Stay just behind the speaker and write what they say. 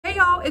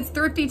y'all, it's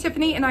Thrifty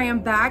Tiffany and I am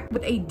back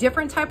with a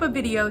different type of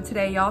video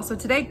today, y'all. So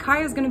today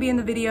Khia is going to be in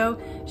the video.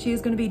 She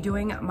is going to be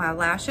doing my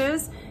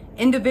lashes,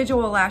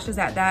 individual lashes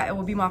at that. It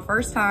will be my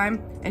first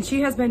time, and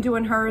she has been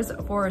doing hers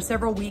for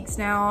several weeks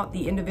now,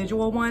 the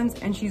individual ones,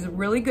 and she's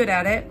really good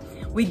at it.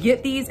 We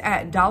get these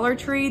at Dollar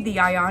Tree, the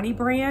Ioni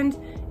brand,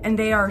 and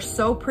they are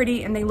so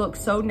pretty and they look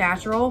so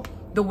natural.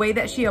 The way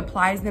that she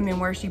applies them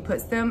and where she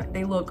puts them,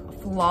 they look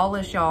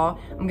flawless, y'all.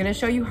 I'm gonna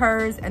show you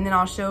hers and then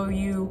I'll show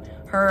you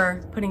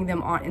her putting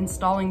them on,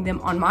 installing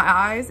them on my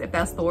eyes, if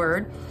that's the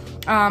word.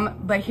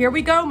 But here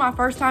we go, my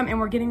first time,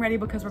 and we're getting ready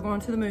because we're going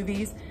to the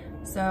movies.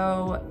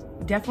 So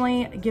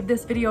definitely give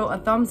this video a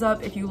thumbs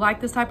up if you like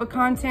this type of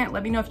content.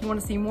 Let me know if you want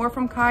to see more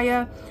from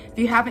Khia. If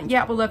you haven't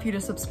yet, we'd love for you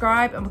to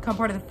subscribe and become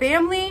part of the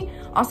family.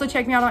 Also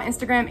check me out on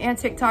Instagram and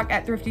TikTok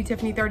at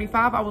ThriftyTiffany35.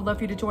 I would love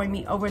for you to join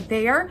me over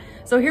there.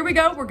 So here we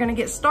go, we're gonna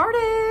get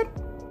started.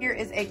 Here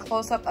is a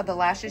close-up of the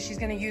lashes she's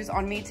gonna use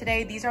on me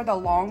today. These are the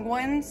long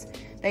ones.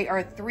 They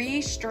are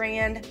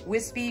 3-strand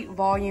wispy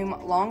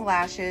volume long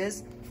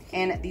lashes,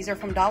 and these are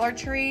from Dollar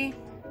Tree.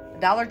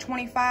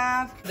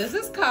 $1.25. This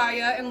is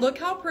Khia, and look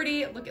how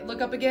pretty,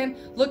 look up again.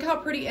 Look how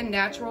pretty and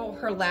natural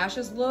her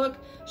lashes look.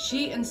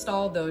 She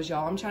installed those,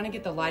 y'all. I'm trying to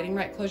get the lighting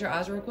right. Close your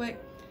eyes real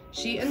quick.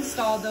 She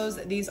installed those.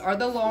 These are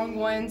the long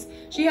ones.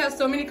 She has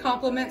so many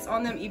compliments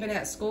on them, even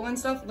at school and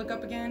stuff. Look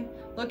up again.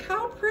 Look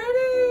how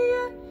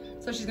pretty.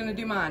 So she's gonna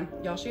do mine.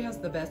 Y'all, she has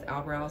the best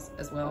eyebrows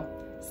as well.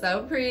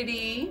 So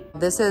pretty.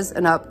 This is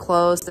an up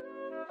close.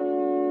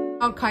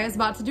 Oh, Khia's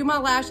about to do my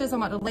lashes.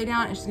 I'm about to lay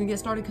down and she's gonna get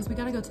started because we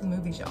gotta go to the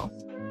movies, y'all.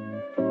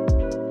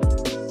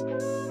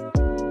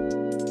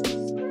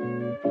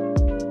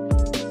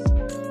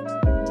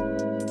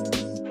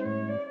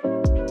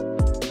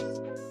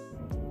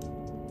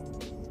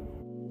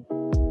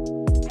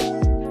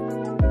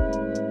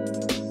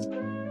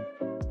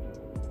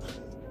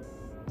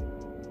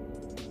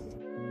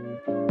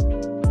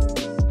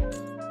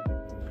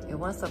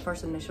 Once the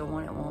first initial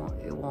one,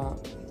 it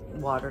won't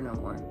water no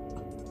more.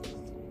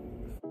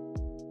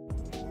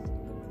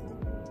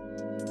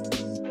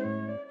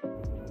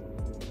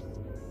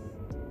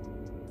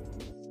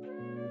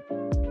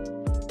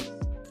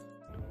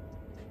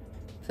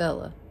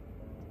 Fella.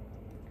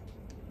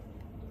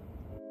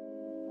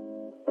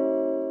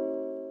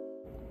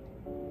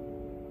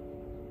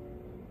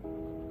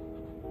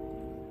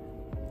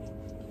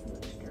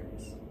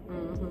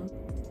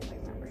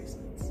 Like my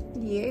bracelets.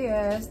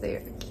 Yes, they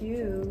are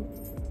cute.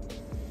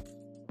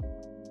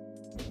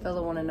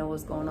 Fella want to know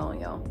what's going on,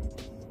 y'all.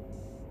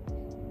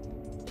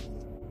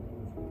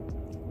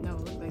 No,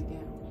 look like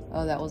that.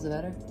 Oh, that was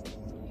better?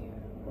 Yeah.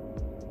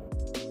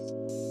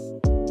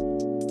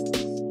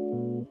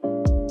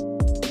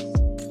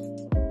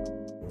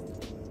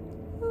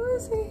 Who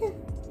is he?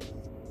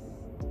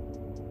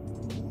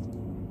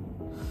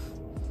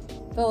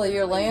 Fella,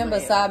 you're laying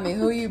beside me.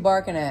 Who are you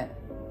barking at?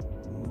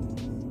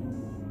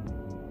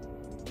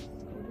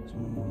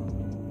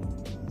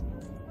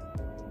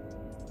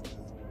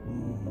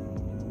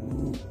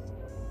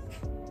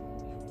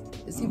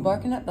 Is he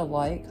barking at the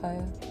light,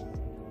 Khia?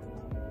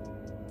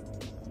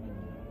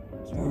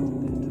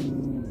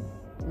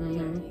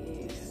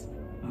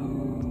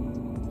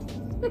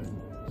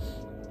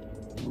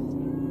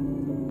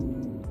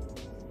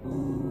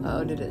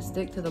 Oh, did it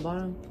stick to the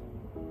bottom?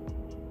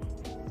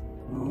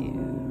 Yeah.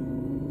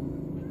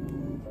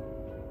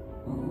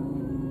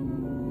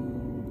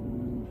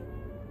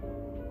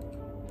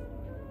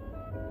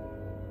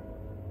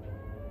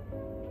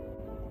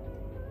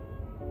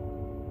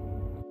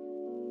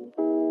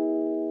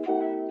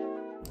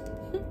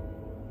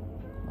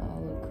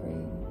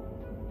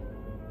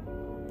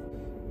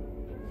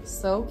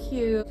 So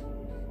cute.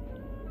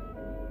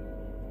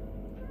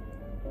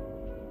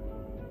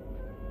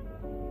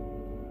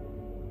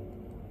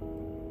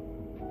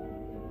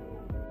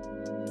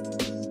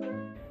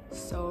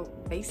 So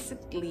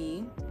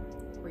basically,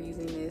 we're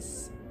using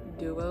this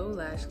duo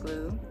lash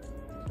glue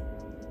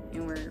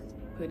and we're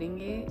putting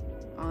it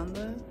on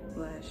the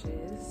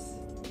lashes.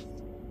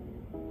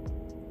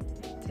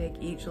 Take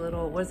each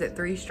little, what is it,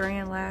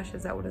 3-strand lash?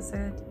 Is that what it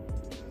said?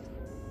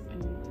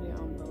 And you put it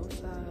on both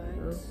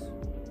sides.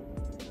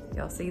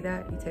 Y'all see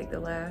that? You take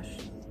the lash.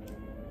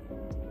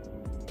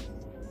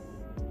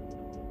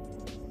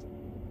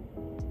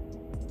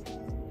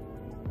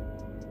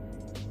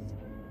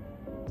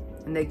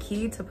 And the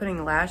key to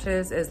putting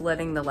lashes is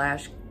letting the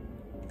lash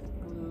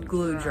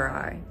glue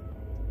dry.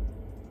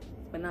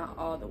 But not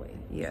all the way.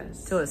 Yeah,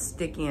 till it's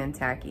sticky and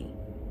tacky.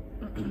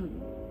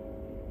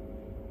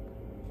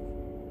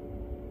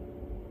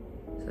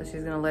 So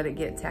she's gonna let it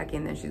get tacky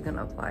and then she's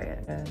gonna apply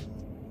it.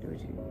 Do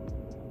what you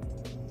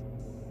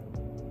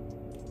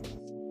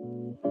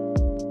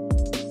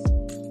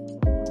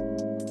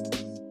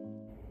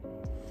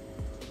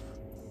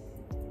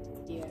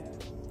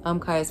I'm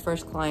Khia's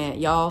first client.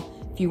 Y'all,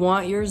 if you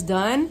want yours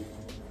done,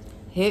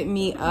 hit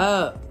me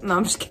up. No,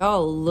 I'm just kidding.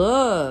 Oh,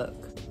 look.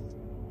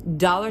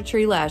 Dollar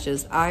Tree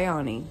lashes,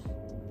 Ioni.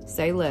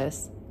 Say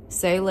less.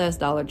 Say less,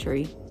 Dollar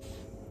Tree.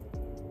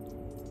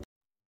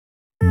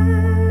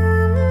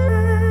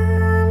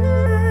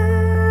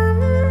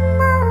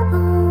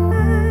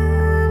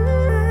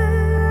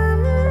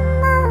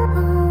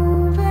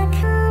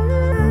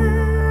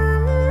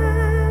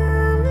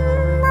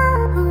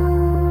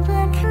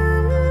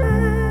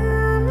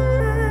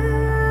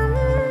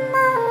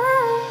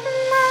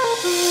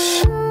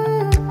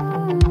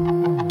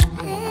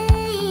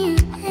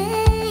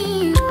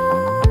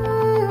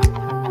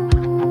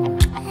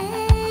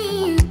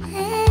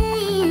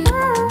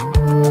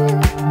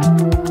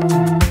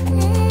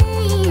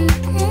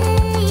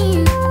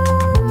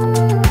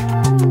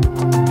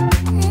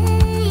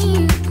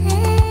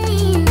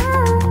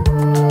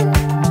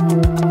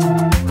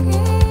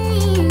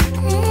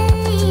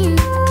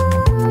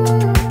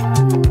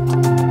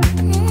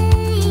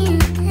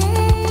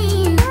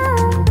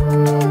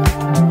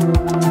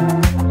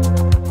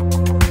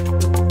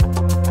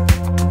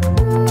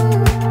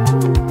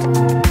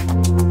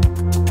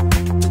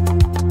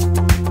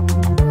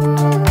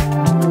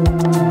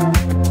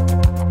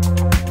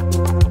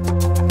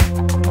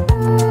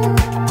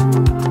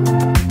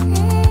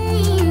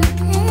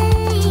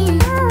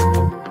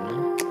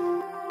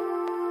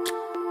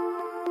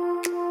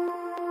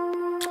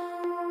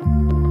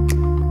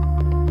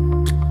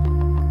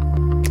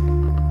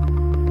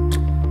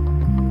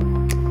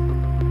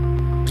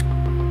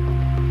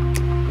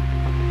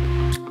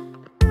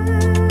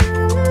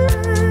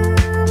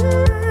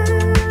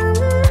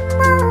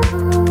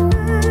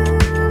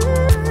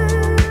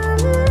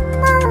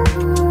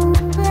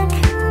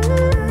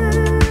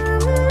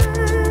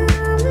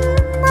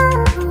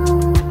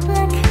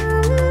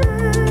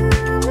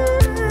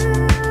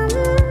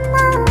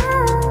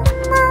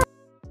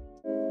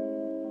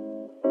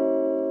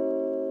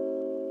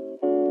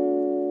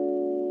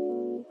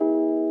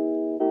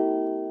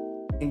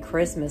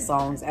 Christmas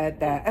songs at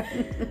that.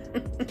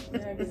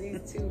 Yeah, because these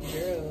two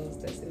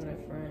girls that's in the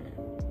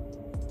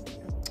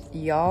front.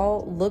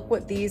 Y'all, look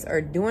what these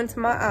are doing to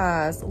my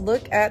eyes.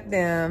 Look at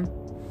them.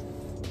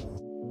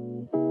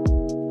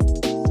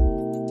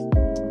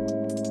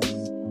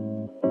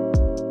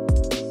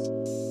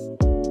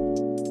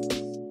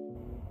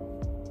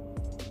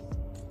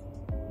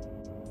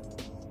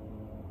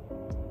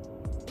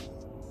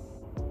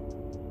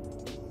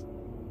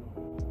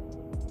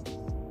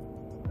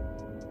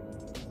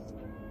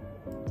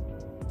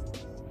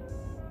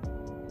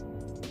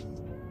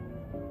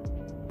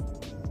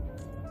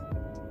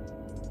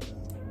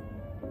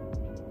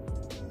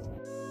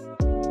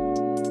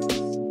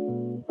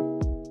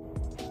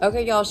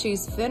 Okay, y'all,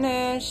 she's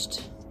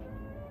finished.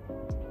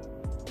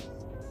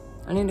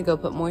 I need to go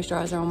put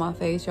moisturizer on my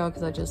face, y'all,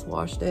 because I just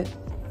washed it.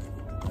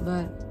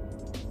 But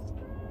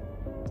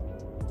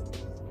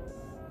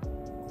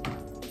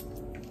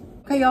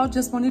okay, y'all,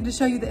 just wanted to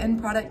show you the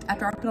end product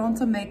after I put on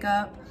some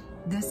makeup.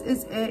 This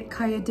is it.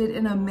 Khia did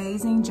an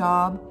amazing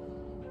job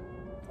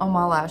on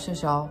my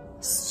lashes, y'all.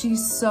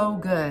 She's so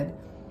good.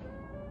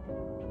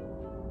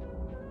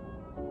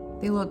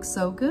 They look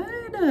so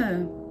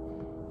good.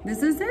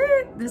 This is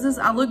it.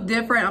 I look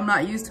different. I'm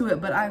not used to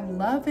it, but I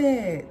love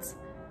it.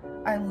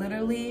 I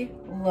literally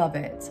love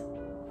it.